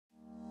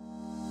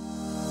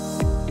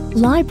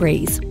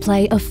Libraries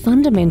play a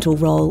fundamental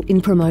role in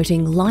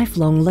promoting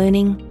lifelong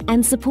learning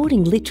and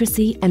supporting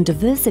literacy and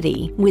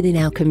diversity within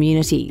our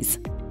communities.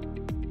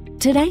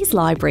 Today's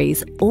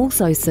libraries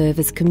also serve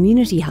as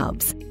community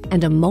hubs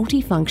and are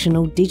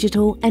multifunctional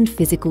digital and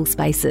physical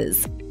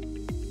spaces.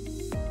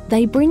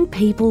 They bring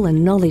people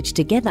and knowledge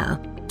together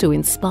to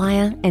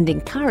inspire and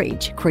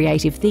encourage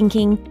creative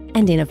thinking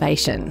and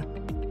innovation.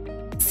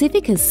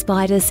 Civica's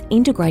Spydus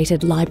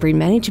integrated library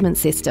management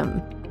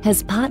system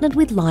has partnered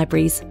with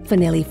libraries for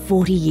nearly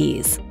 40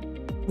 years.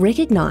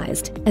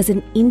 Recognised as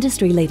an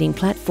industry-leading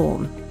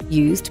platform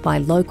used by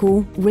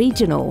local,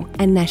 regional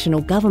and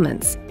national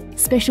governments,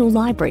 special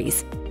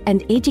libraries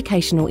and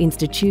educational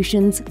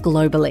institutions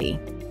globally.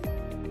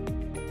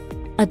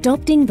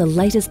 Adopting the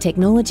latest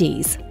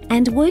technologies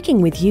and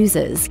working with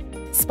users,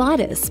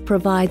 Spydus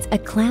provides a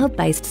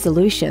cloud-based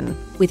solution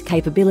with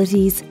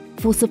capabilities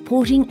for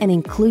supporting an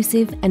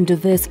inclusive and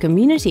diverse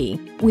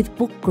community with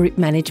book group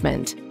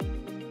management,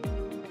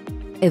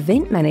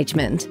 event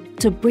management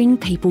to bring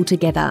people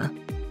together,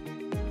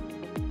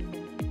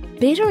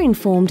 better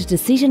informed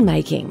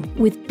decision-making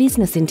with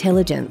business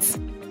intelligence,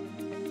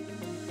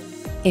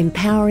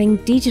 empowering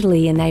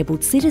digitally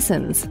enabled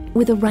citizens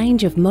with a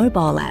range of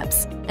mobile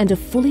apps and a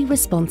fully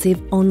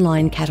responsive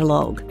online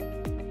catalogue,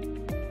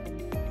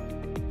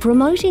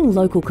 promoting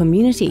local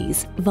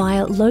communities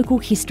via local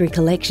history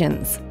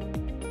collections,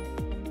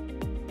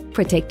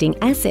 protecting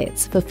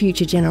assets for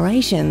future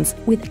generations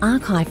with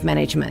archive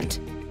management,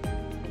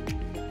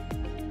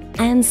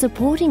 and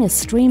supporting a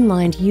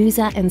streamlined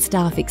user and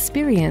staff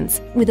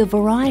experience with a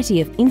variety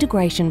of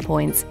integration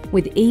points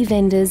with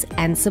e-vendors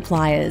and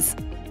suppliers.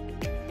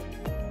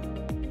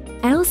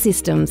 Our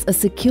systems are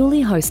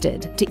securely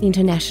hosted to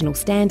international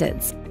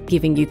standards,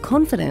 giving you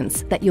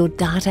confidence that your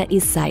data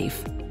is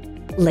safe.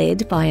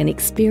 Led by an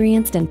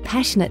experienced and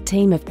passionate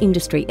team of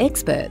industry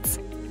experts,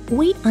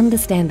 we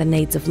understand the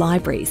needs of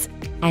libraries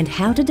and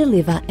how to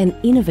deliver an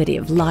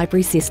innovative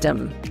library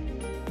system.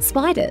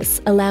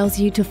 Spydus allows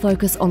you to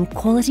focus on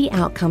quality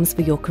outcomes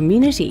for your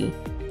community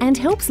and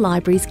helps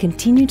libraries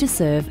continue to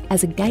serve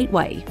as a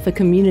gateway for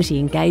community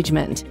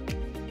engagement.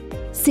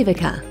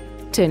 Civica,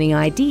 turning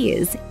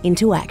ideas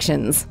into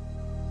actions.